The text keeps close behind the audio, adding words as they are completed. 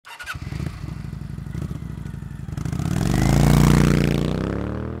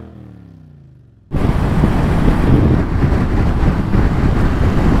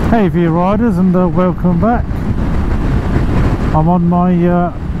Hey V Riders, and welcome back. I'm on my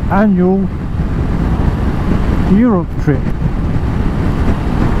annual Europe trip.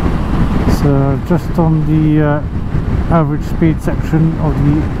 So just on the average speed section of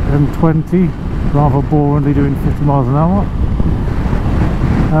the M20, rather boringly doing 50 miles an hour.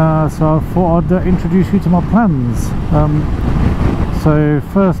 So I thought I'd introduce you to my plans. So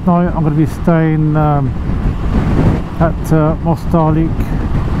first night I'm going to be staying at Mostalik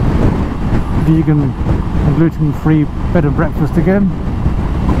vegan and gluten-free bed and breakfast again,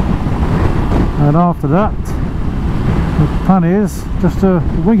 and after that the plan is just to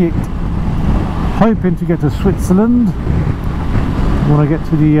wing it, hoping to get to Switzerland when I get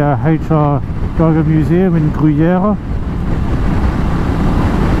to the HR Geiger Museum in Gruyeres,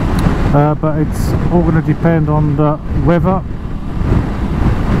 but it's all going to depend on the weather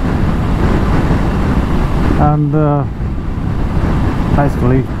and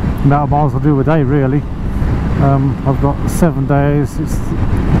basically the amount of miles I'll do a day really. I've got 7 days.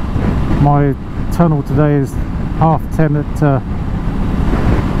 My tunnel today is 10:30 at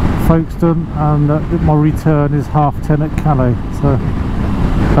Folkestone, and my return is 10:30 at Calais, so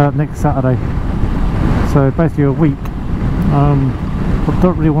next Saturday. So basically a week. I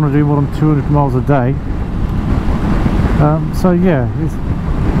don't really want to do more than 200 miles a day. So yeah,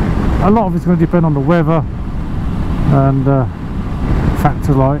 a lot of it's going to depend on the weather and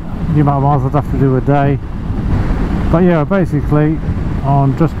factors like the amount of miles I'd have to do a day. But yeah, basically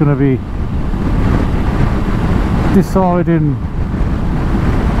I'm just going to be deciding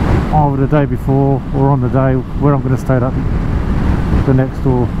either the day before or on the day where I'm going to stay the next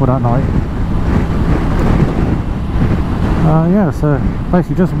or that night. Yeah, so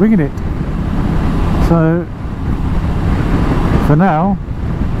basically just winging it. So for now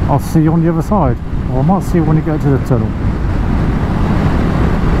I'll see you on the other side, or I might see you when you get to the tunnel.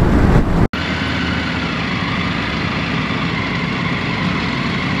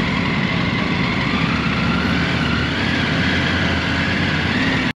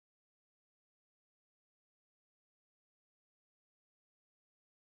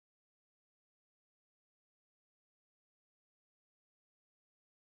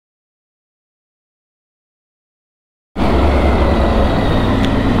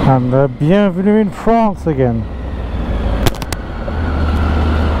 And bienvenue in France again.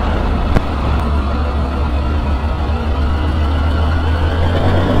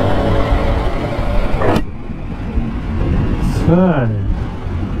 So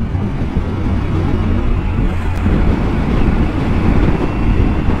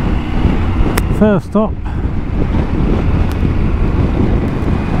first stop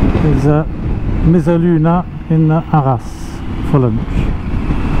is Mezzaluna in Arras for lunch.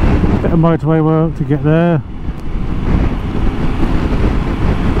 Bit of motorway work to get there.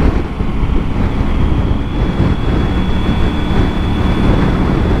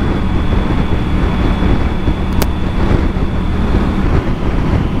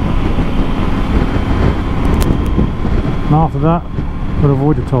 And after that we'll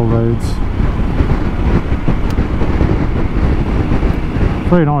avoid the toll roads.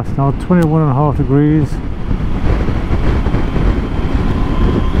 Very nice now, 21.5 degrees.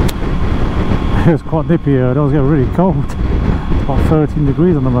 It was quite nippy here, it was getting really cold. About 13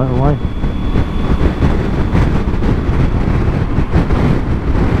 degrees on the motorway.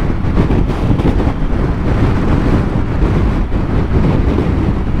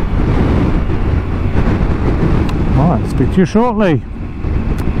 Right, speak to you shortly.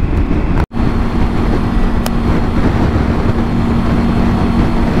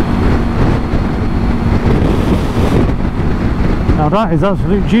 Now that is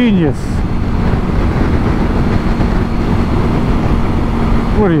absolute genius.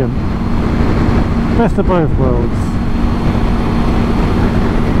 Brilliant. Best of both worlds.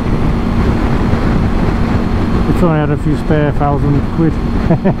 If I had a few spare £1,000.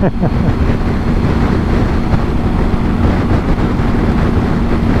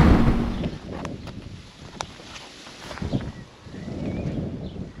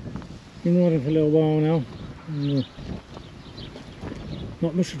 Been riding for a little while now. And,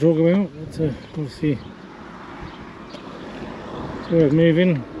 not much to talk about, but obviously it's worth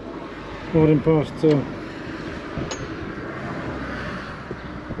moving. Riding past the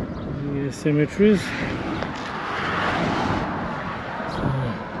cemeteries. So,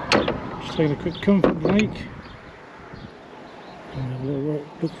 just taking a quick comfort break and have a little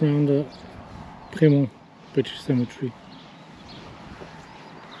look around the Prémont British Cemetery.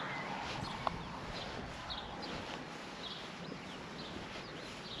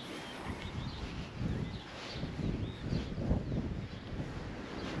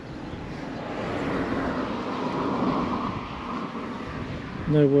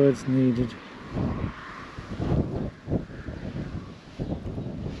 No words needed.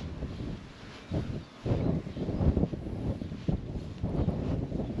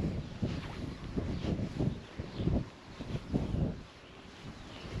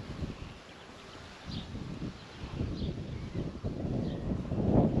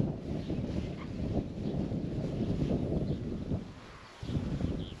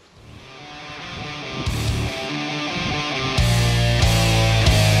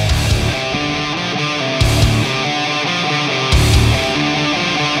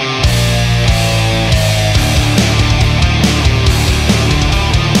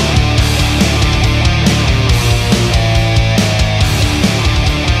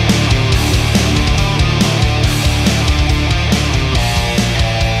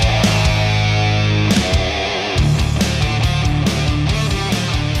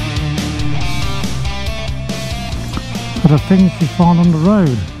 The things you find on the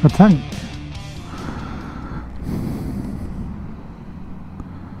road, a tank.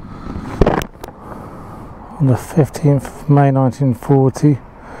 On the 15th of May 1940,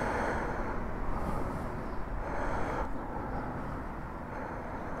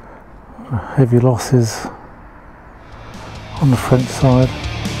 heavy losses on the French side.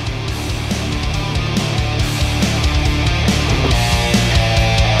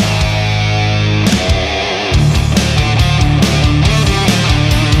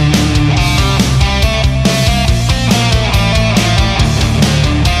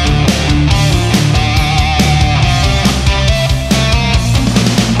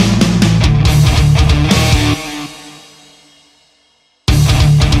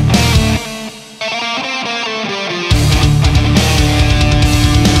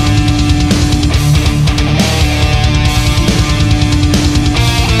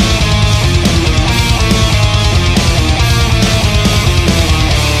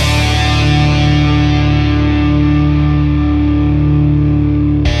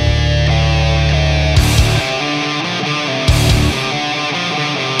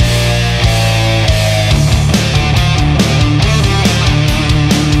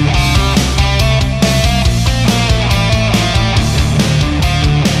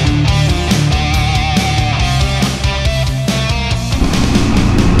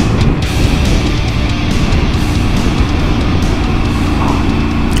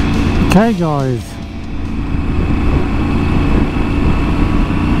 Okay guys,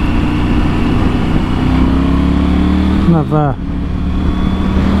 another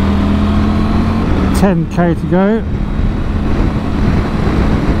 10k to go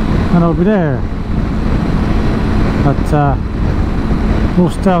and I'll be there at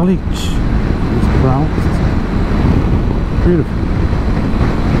Austerlitz, it's pronounced. Beautiful.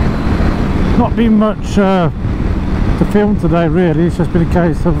 Not been much to film today really, it's just been a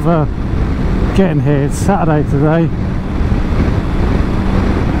case of getting here. It's Saturday today,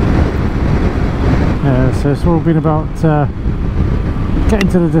 so it's all been about getting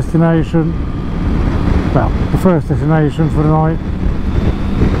to the destination, well, the first destination for the night,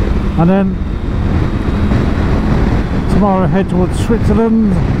 and then tomorrow head towards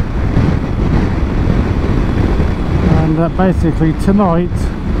Switzerland, and basically tonight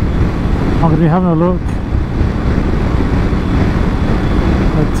I'm going to be having a look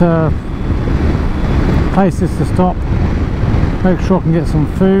at places to stop, make sure I can get some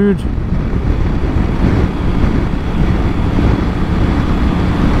food,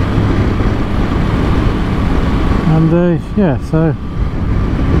 and yeah, so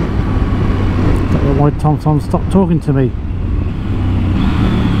don't know why Tom stopped talking to me.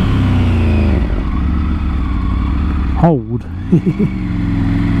 Hold.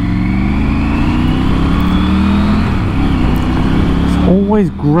 It's always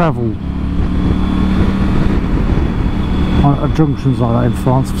gravel at junctions like that in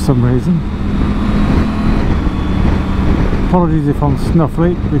France for some reason. Apologies if I'm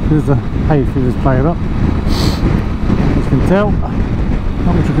snuffly because the hay fever is playing up. As you can tell,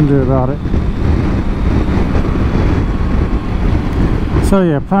 not much I can do about it. So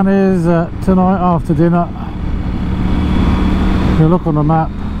yeah, plan is tonight after dinner we'll look on the map,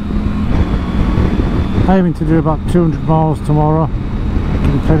 aiming to do about 200 miles tomorrow.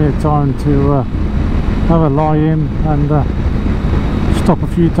 Give me plenty of time to have a lie in and stop a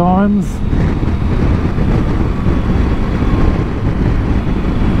few times.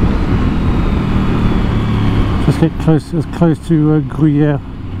 Just get as close to Gruyeres,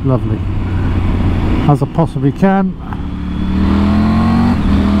 lovely, as I possibly can.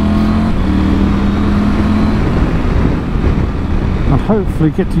 And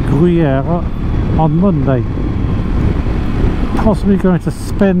hopefully get to Gruyeres on Monday. possibly going to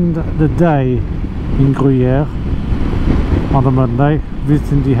spend the day in Gruyeres on a Monday,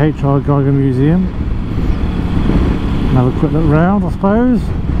 visiting the H.R. Geiger Museum. Have a quick look round, I suppose.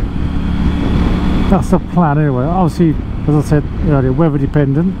 That's the plan anyway. Obviously, as I said earlier, weather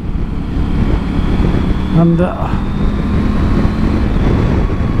dependent. And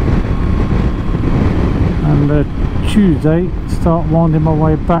Tuesday, start winding my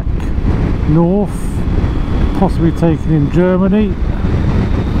way back north, possibly taking in Germany.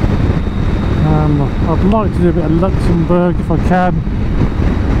 I'd like to do a bit of Luxembourg if I can,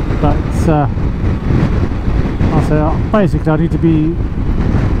 but I say basically I need to be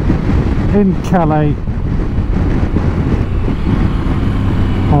in Calais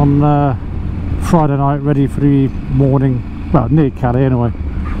on Friday night, ready for the morning, well, near Calais anyway.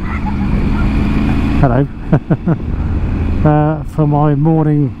 Hello. For my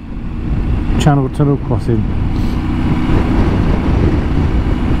morning Channel tunnel crossing.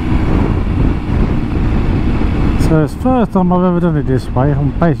 So it's the first time I've ever done it this way.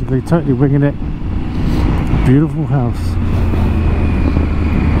 I'm basically totally winging it. Beautiful house.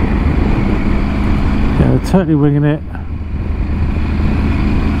 Yeah, totally winging it.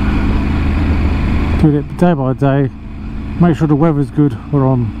 Doing it day by day. Make sure the weather's good where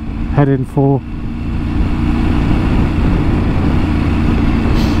I'm heading for.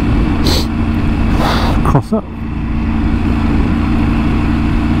 Cross up.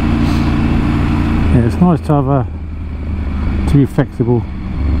 Yeah, it's nice to have to be flexible.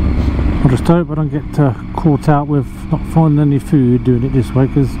 I just hope I don't get caught out with not finding any food doing it this way,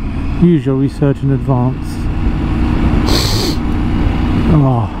 because usually research in advance.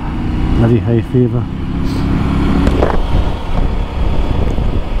 Oh, bloody hay fever.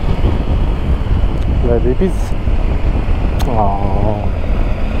 Hello babies. Oh.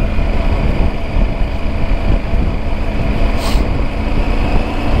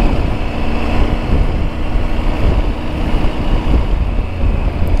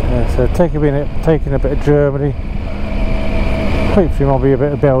 So taking a bit of Germany, hopefully might be a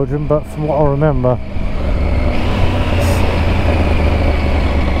bit of Belgium, but from what I remember,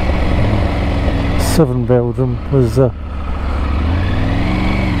 southern Belgium was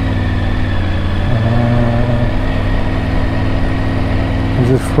is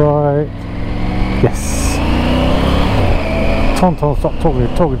this right? Yes. Tom stopped talking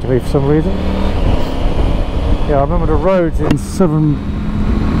to me for some reason. Yeah, I remember the roads in southern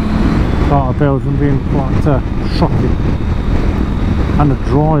part of Belgium being quite shocking, and the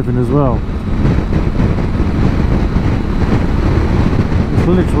driving as well. It's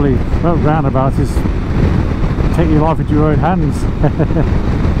literally, well, roundabout is take your life into your own hands.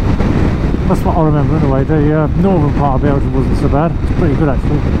 That's what I remember anyway. The northern part of Belgium wasn't so bad. It's pretty good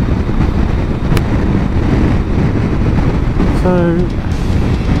actually. So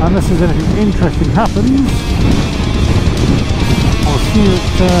unless there's anything interesting happens, I'll see you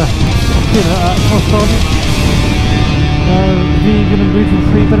at dinner at Hostage, vegan and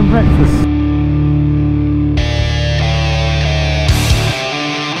gluten-free bed and breakfast.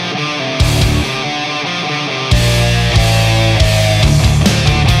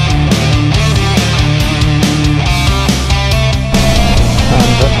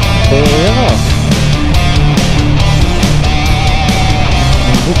 And here we are.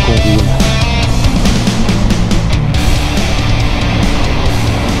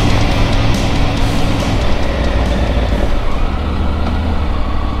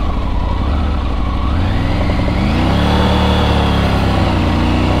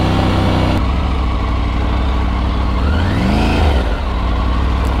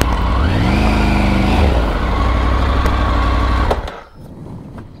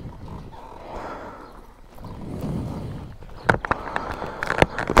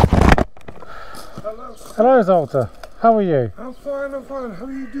 Hello Zolta, how are you? I'm fine, I'm fine. How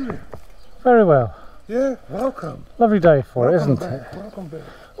are you doing? Very well. Yeah, welcome. Lovely day for it, isn't back. it? Welcome back.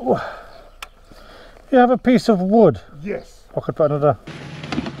 Oh. You have a piece of wood? Yes. I could put another.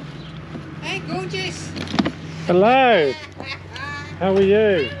 Hey, gorgeous. Hello. How are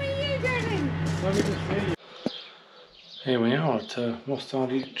you? How are you doing? Lovely to see you. Here we are at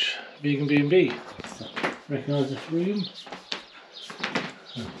Hostage Vegan B&B. Recognise this room?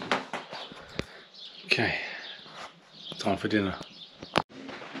 Okay, time for dinner.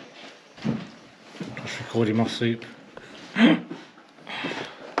 Just recording my soup.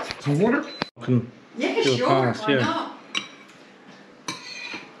 Some water? Yeah, Do a sure. pass, Why yeah. not?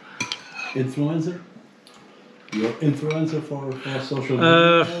 Influencer? You're influencer for social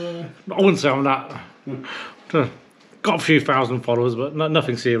I media? wouldn't say I'm that. Got a few thousand followers, but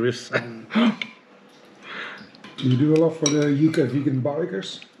nothing serious. You do a lot for the UK vegan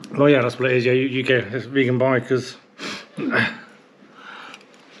bikers. Oh yeah, that's what it is. Yeah, UK vegan bikers.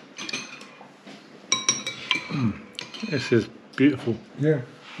 This is beautiful. Yeah,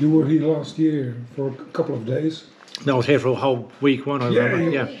 you were here last year for a couple of days. I was here for a whole week, wasn't I? Yeah,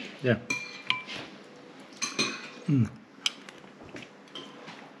 Remember? yeah. Yeah.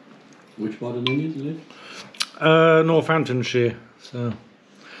 Which part of England do you live? Northamptonshire, so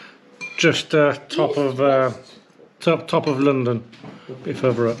just top of London, a bit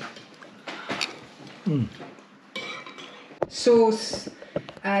further up. Sauce,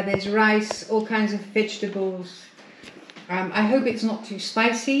 there's rice, all kinds of vegetables. I hope it's not too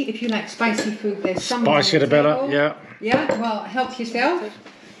spicy. If you like spicy food, there's some. Spicier the better, yeah. Yeah, well, help yourself.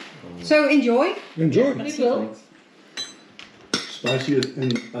 So enjoy. Enjoy. Spicy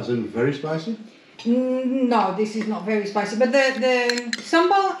as in very spicy? No, this is not very spicy, but the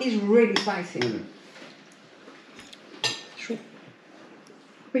sambal is really spicy.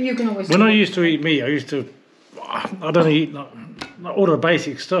 But you can always. When I used to eat meat, I don't eat like all the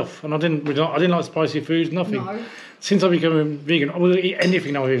basic stuff, and I didn't like spicy foods, nothing. No. Since I became vegan, I will eat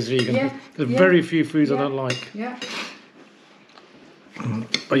anything now is vegan. Yeah, There's yeah. very few foods I Yeah. don't like. Yeah.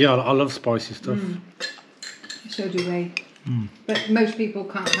 But yeah, I love spicy stuff. So do they. But most people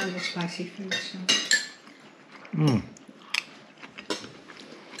can't handle spicy food. So.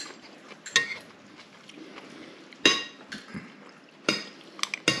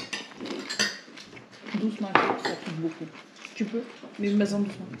 Doucement, ça pique beaucoup. Tu peux, mais mets-en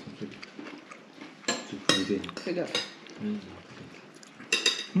doucement. Fais gaffe.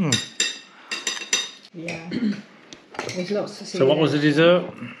 Yeah. There's lots to see. So what was the dessert?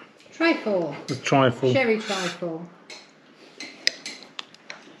 Trifle. The trifle. Cherry trifle.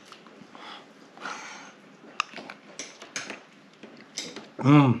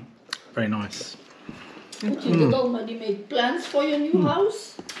 Very nice. But you did already make plans for your new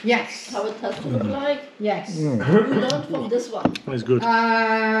house? Yes. How it has to look like? Yes. You learned from this one. It's good.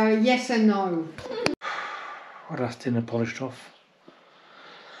 Yes and no. Oh, that's dinner polished off.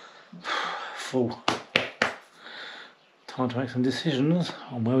 Full. Time to make some decisions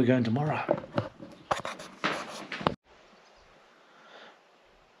on where we're going tomorrow.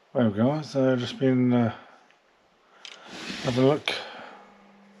 Well guys, just been having a look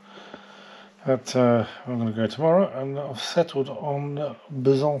at where I'm going to go tomorrow, and I've settled on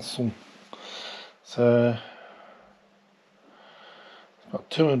Besançon. So it's about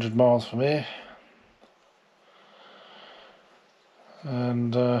 200 miles from here,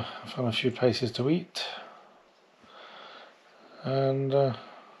 and I found a few places to eat, and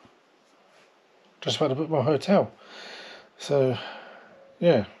just about to book my hotel. So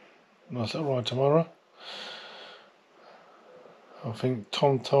yeah, nice little ride tomorrow. I think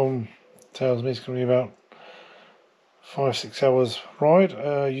Tom tells me it's going to be about 5-6 hours ride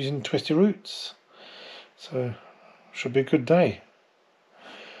using twisty routes, so should be a good day.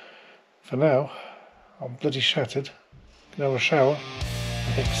 For now, I'm bloody shattered. Can have a shower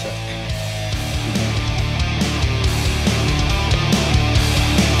and hit the sack.